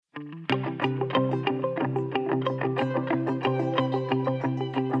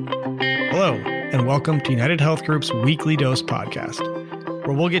Hello, and welcome to United Health Group's Weekly Dose podcast,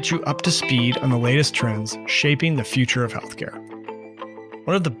 where we'll get you up to speed on the latest trends shaping the future of healthcare.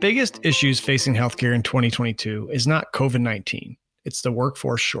 One of the biggest issues facing healthcare in 2022 is not COVID-19, it's the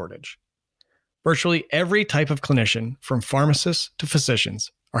workforce shortage. Virtually every type of clinician, from pharmacists to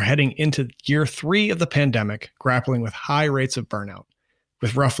physicians, are heading into year 3 of the pandemic grappling with high rates of burnout,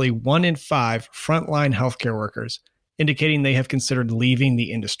 with roughly 1 in 5 frontline healthcare workers indicating they have considered leaving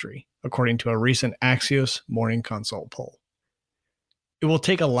the industry, according to a recent Axios Morning Consult poll. It will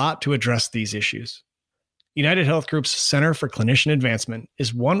take a lot to address these issues. United Health Group's Center for Clinician Advancement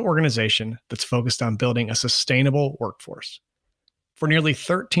is one organization that's focused on building a sustainable workforce. For nearly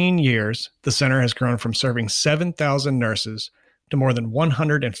 13 years, the center has grown from serving 7,000 nurses to more than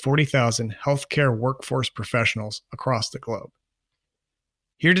 140,000 healthcare workforce professionals across the globe.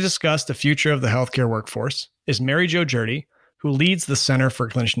 Here to discuss the future of the healthcare workforce is Mary Jo Jerde, who leads the Center for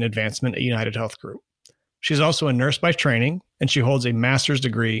Clinician Advancement at United Health Group. She's also a nurse by training, and she holds a master's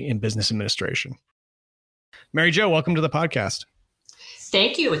degree in business administration. Mary Jo, welcome to the podcast.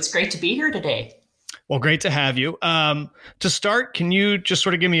 Thank you. It's great to be here today. Well, great to have you. To start, can you just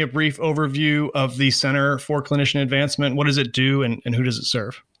sort of give me a brief overview of the Center for Clinician Advancement? What does it do and who does it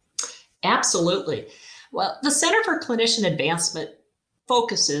serve? Absolutely. Well, the Center for Clinician Advancement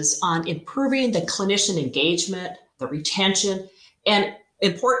focuses on improving the clinician engagement, the retention, and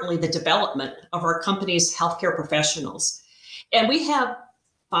importantly, the development of our company's healthcare professionals. And we have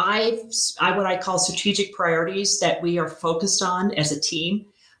 5, what I call strategic priorities that we are focused on as a team.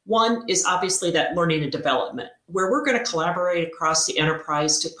 One is obviously that learning and development, where we're going to collaborate across the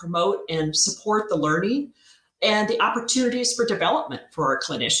enterprise to promote and support the learning and the opportunities for development for our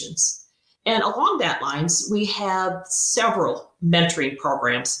clinicians. And along that lines, we have several mentoring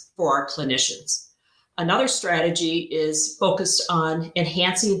programs for our clinicians. Another strategy is focused on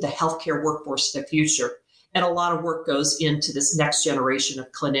enhancing the healthcare workforce of the future. And a lot of work goes into this next generation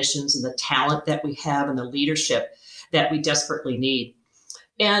of clinicians and the talent that we have and the leadership that we desperately need.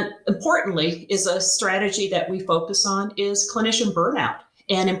 And importantly, is a strategy that we focus on is clinician burnout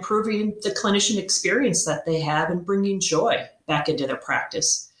and improving the clinician experience that they have and bringing joy back into their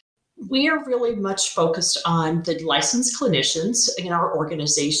practice. We are really much focused on the licensed clinicians in our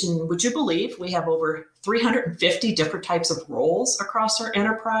organization. Would you believe we have over 350 different types of roles across our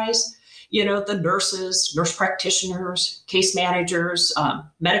enterprise? You know, the nurses, nurse practitioners, case managers,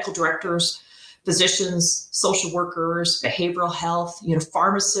 medical directors, physicians, social workers, behavioral health,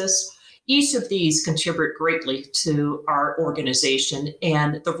 pharmacists. Each of these contribute greatly to our organization,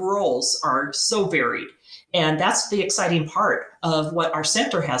 and the roles are so varied. And that's the exciting part of what our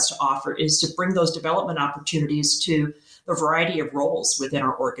center has to offer, is to bring those development opportunities to the variety of roles within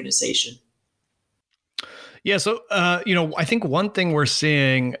our organization. Yeah. So, I think one thing we're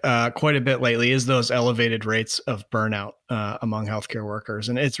seeing quite a bit lately is those elevated rates of burnout among healthcare workers.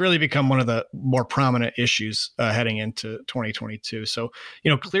 And it's really become one of the more prominent issues heading into 2022. So,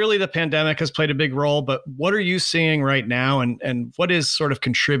 clearly the pandemic has played a big role, but what are you seeing right now and what is sort of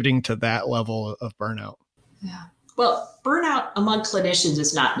contributing to that level of burnout? Yeah. Well, burnout among clinicians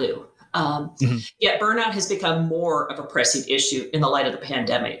is not new. Yet burnout has become more of a pressing issue in the light of the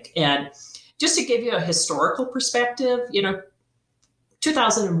pandemic. And just to give you a historical perspective,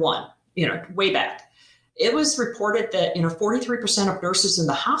 2001, way back, it was reported that, 43% of nurses in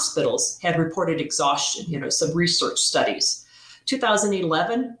the hospitals had reported exhaustion, some research studies.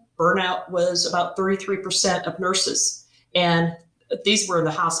 2011, burnout was about 33% of nurses. And these were in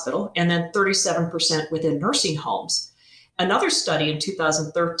the hospital, and then 37% within nursing homes. Another study in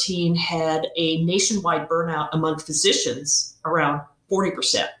 2013 had a nationwide burnout among physicians around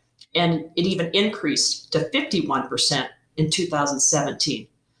 40%, and it even increased to 51% in 2017.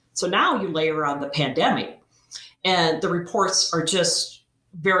 So now you layer on the pandemic, and the reports are just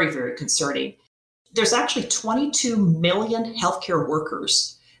very, very concerning. There's actually 22 million healthcare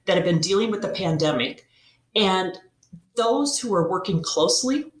workers that have been dealing with the pandemic, and those who are working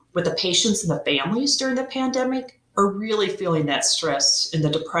closely with the patients and the families during the pandemic are really feeling that stress and the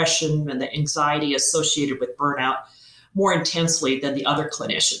depression and the anxiety associated with burnout more intensely than the other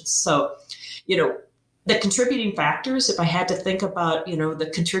clinicians. So, the contributing factors, if I had to think about,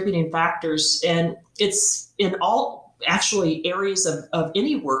 the contributing factors, and it's in all actually areas of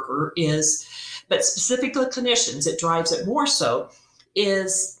any worker but specifically clinicians, it drives it more so,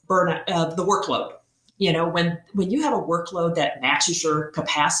 is burnout, the workload. When you have a workload that matches your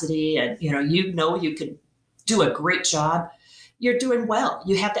capacity and, you can do a great job, you're doing well.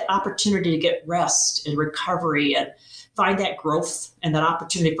 You have the opportunity to get rest and recovery and find that growth and that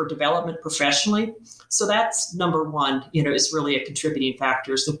opportunity for development professionally. So that's number one, is really a contributing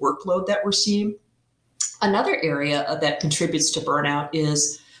factor is the workload that we're seeing. Another area that contributes to burnout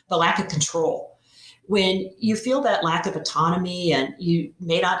is the lack of control. When you feel that lack of autonomy and you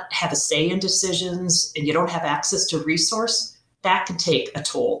may not have a say in decisions and you don't have access to resource, that can take a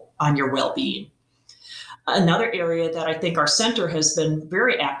toll on your well-being. Another area that I think our center has been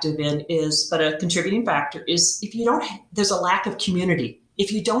very active in but a contributing factor is there's a lack of community.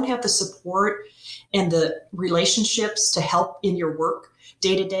 If you don't have the support and the relationships to help in your work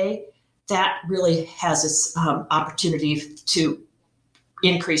day to day, that really has its opportunity to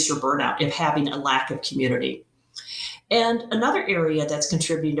increase your burnout if having a lack of community. And another area that's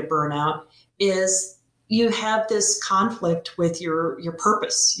contributing to burnout is you have this conflict with your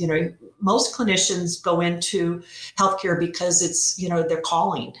purpose. Most clinicians go into healthcare because it's, their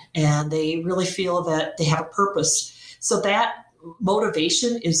calling and they really feel that they have a purpose. So that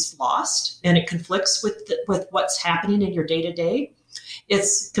motivation is lost and it conflicts with what's happening in your day-to-day.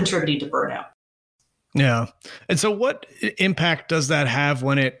 It's contributing to burnout. Yeah. And so what impact does that have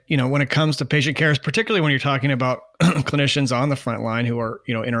when it comes to patient care, particularly when you're talking about clinicians on the front line who are,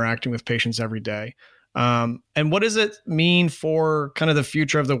 interacting with patients every day? And what does it mean for kind of the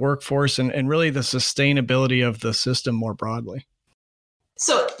future of the workforce and really the sustainability of the system more broadly?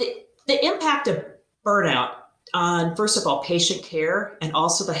 So the impact of burnout on, first of all, patient care and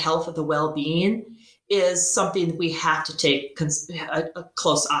also the health of the well-being is something we have to take a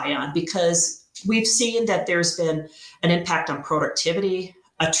close eye on, because we've seen that there's been an impact on productivity,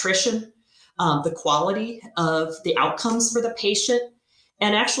 attrition, the quality of the outcomes for the patient,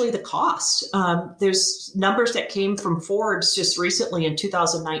 and actually the cost. There's numbers that came from Forbes just recently in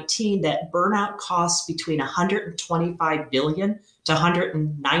 2019 that burnout costs between $125 billion to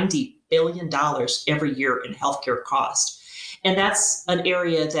 $190 billion every year in healthcare cost. And that's an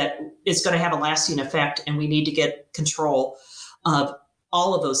area that is going to have a lasting effect, and we need to get control of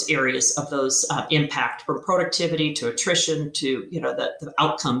all of those areas of those impact, from productivity to attrition to the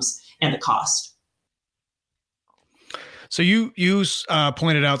outcomes and the cost. So you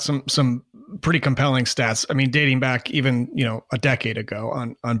pointed out some pretty compelling stats. I mean, dating back even a decade ago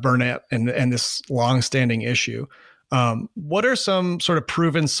on burnout and this longstanding issue. What are some sort of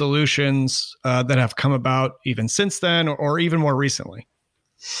proven solutions that have come about even since then, or even more recently?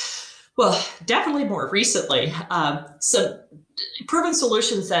 Well, definitely more recently. Some proven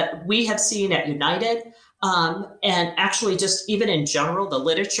solutions that we have seen at United, and actually just even in general, the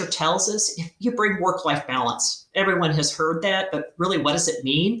literature tells us if you bring work-life balance. Everyone has heard that, but really, what does it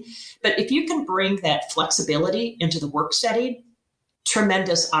mean? But if you can bring that flexibility into the work setting,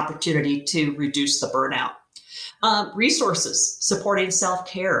 tremendous opportunity to reduce the burnout. Resources supporting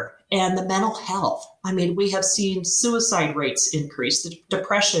self-care and the mental health. I mean, we have seen suicide rates increase, the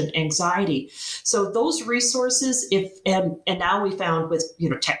depression, anxiety. So those resources, and now we found with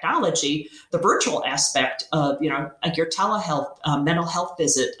technology, the virtual aspect of like your telehealth, mental health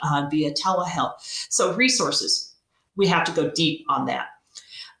visit via telehealth. So resources, we have to go deep on that.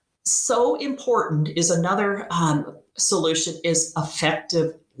 So important is another solution is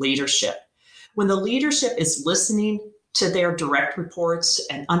effective leadership. When the leadership is listening to their direct reports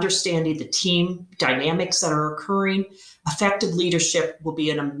and understanding the team dynamics that are occurring, effective leadership will be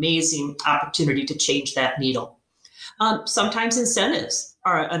an amazing opportunity to change that needle. Sometimes incentives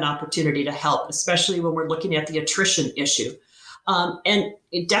are an opportunity to help, especially when we're looking at the attrition issue. And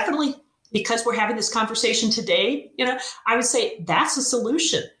it definitely, because we're having this conversation today, I would say that's a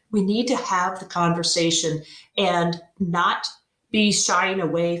solution. We need to have the conversation and not be shying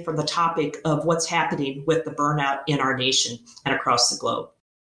away from the topic of what's happening with the burnout in our nation and across the globe.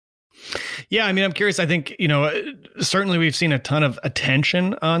 Yeah, I mean, I'm curious. I think, certainly we've seen a ton of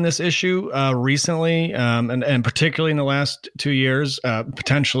attention on this issue recently, and particularly in the last 2 years,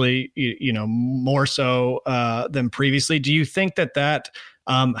 potentially, more so than previously. Do you think that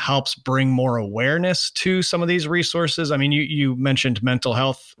helps bring more awareness to some of these resources? I mean, you mentioned mental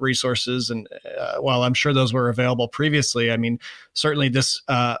health resources, and while I'm sure those were available previously, I mean, certainly this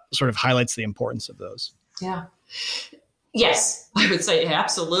sort of highlights the importance of those. Yeah. Yes, I would say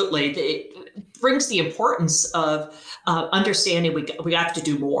absolutely. It brings the importance of understanding we have to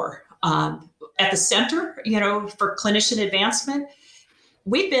do more. At the Center, for Clinician Advancement,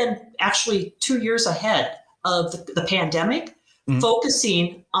 we've been actually 2 years ahead of the pandemic,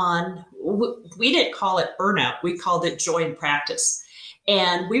 focusing on, we didn't call it burnout, we called it joy in practice.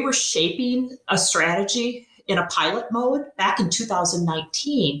 And we were shaping a strategy in a pilot mode back in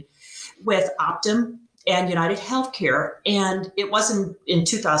 2019 with Optum and United Healthcare. And it wasn't in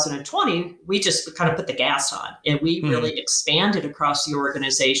 2020, we just kind of put the gas on and we really expanded across the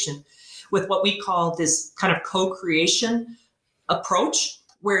organization with what we call this kind of co-creation approach,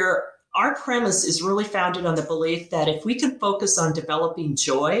 where our premise is really founded on the belief that if we can focus on developing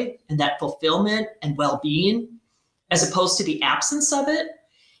joy and that fulfillment and well-being, as opposed to the absence of it,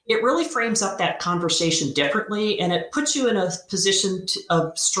 it really frames up that conversation differently, and it puts you in a position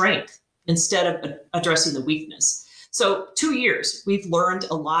of strength instead of addressing the weakness. So 2 years, we've learned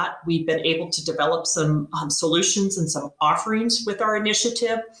a lot. We've been able to develop some solutions and some offerings with our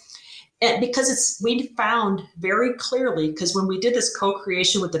initiative. And because we found very clearly, because when we did this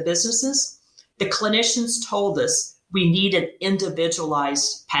co-creation with the businesses, the clinicians told us we need an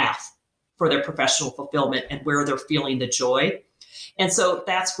individualized path for their professional fulfillment and where they're feeling the joy. And so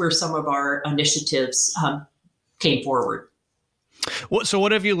that's where some of our initiatives came forward. So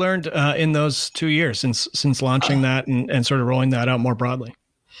what have you learned in those 2 years since launching that and sort of rolling that out more broadly?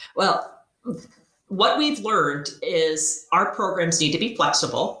 Well, what we've learned is our programs need to be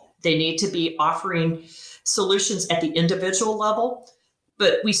flexible. They need to be offering solutions at the individual level.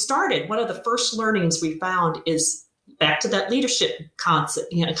 But one of the first learnings we found is back to that leadership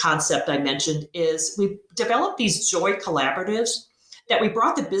concept I mentioned, is we developed these joy collaboratives that we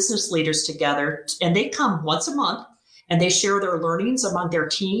brought the business leaders together, and they come once a month and they share their learnings among their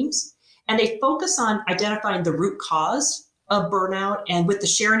teams, and they focus on identifying the root cause of burnout. And with the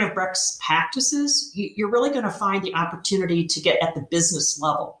sharing of best practices, you're really going to find the opportunity to get at the business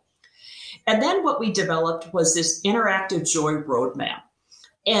level. And then what we developed was this interactive joy roadmap.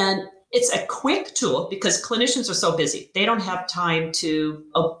 And it's a quick tool because clinicians are so busy. They don't have time to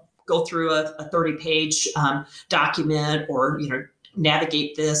go through a 30-page document or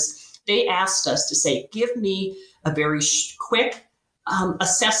navigate this. They asked us to say, give me a very quick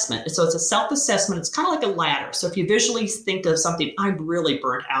assessment. So it's a self-assessment. It's kind of like a ladder. So if you visually think of something, I'm really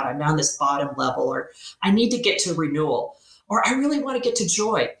burnt out. I'm on this bottom level, or I need to get to renewal, or I really want to get to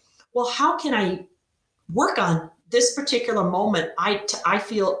joy. Well, how can I work on this particular moment? I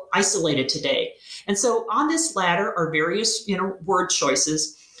feel isolated today. And so on this ladder are various, word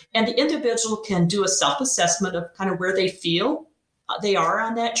choices, and the individual can do a self-assessment of kind of where they feel they are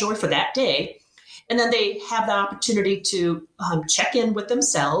on that joy for that day. And then they have the opportunity to check in with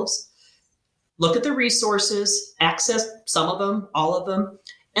themselves, look at the resources, access some of them, all of them.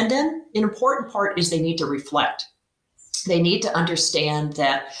 And then an important part is they need to reflect. They need to understand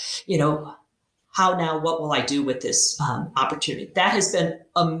that, how now, what will I do with this opportunity? That has been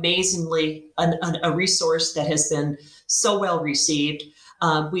amazingly a resource that has been so well received.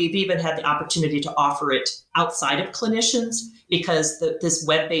 We've even had the opportunity to offer it outside of clinicians because this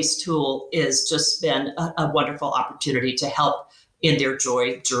web-based tool has just been a wonderful opportunity to help in their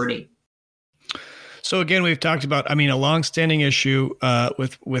joy journey. So again, we've talked about, a longstanding issue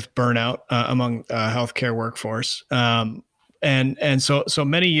with burnout among healthcare workforce, and so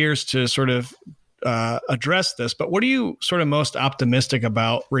many years to sort of address this. But what are you sort of most optimistic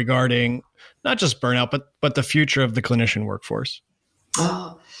about regarding not just burnout, but the future of the clinician workforce?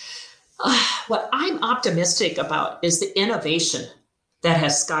 What I'm optimistic about is the innovation that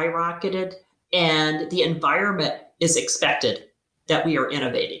has skyrocketed, and the environment is expected that we are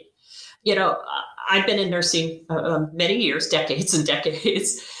innovating. I've been in nursing many years, decades and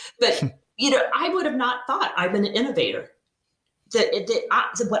decades, but I would have not thought I've been an innovator.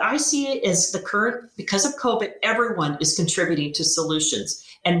 What I see is because of COVID, everyone is contributing to solutions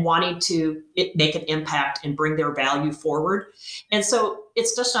and wanting to make an impact and bring their value forward. And so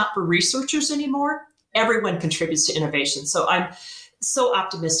it's just not for researchers anymore. Everyone contributes to innovation. So I'm so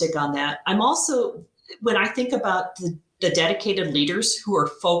optimistic on that. I'm also, when I think about the dedicated leaders who are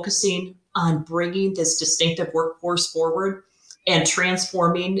focusing on bringing this distinctive workforce forward and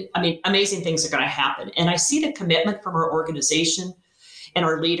transforming, amazing things are going to happen. And I see the commitment from our organization and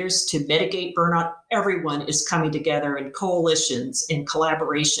our leaders to mitigate burnout. Everyone is coming together in coalitions, in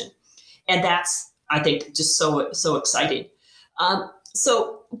collaboration. And that's, I think, just so exciting.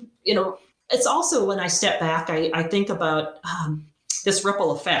 It's also, when I step back, I think about this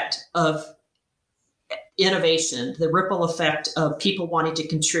ripple effect of innovation, the ripple effect of people wanting to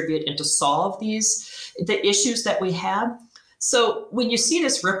contribute and to solve the issues that we have. So when you see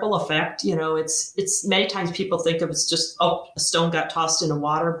this ripple effect, it's many times people think of it's just, a stone got tossed in the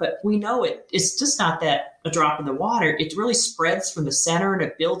water, but we know it's just not that a drop in the water. It really spreads from the center and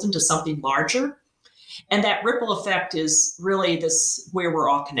it builds into something larger. And that ripple effect is really this where we're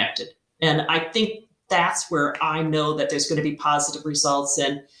all connected. And I think that's where I know that there's going to be positive results.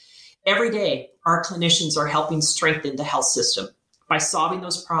 And every day our clinicians are helping strengthen the health system by solving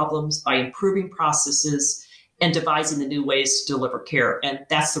those problems, by improving processes, and devising the new ways to deliver care. And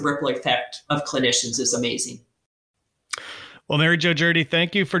that's the ripple effect of clinicians is amazing. Well, Mary Jo Jerde,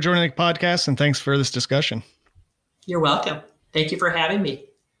 thank you for joining the podcast, and thanks for this discussion. You're welcome. Thank you for having me.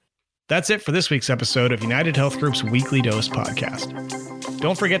 That's it for this week's episode of United Health Group's Weekly Dose podcast.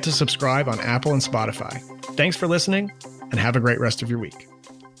 Don't forget to subscribe on Apple and Spotify. Thanks for listening, and have a great rest of your week.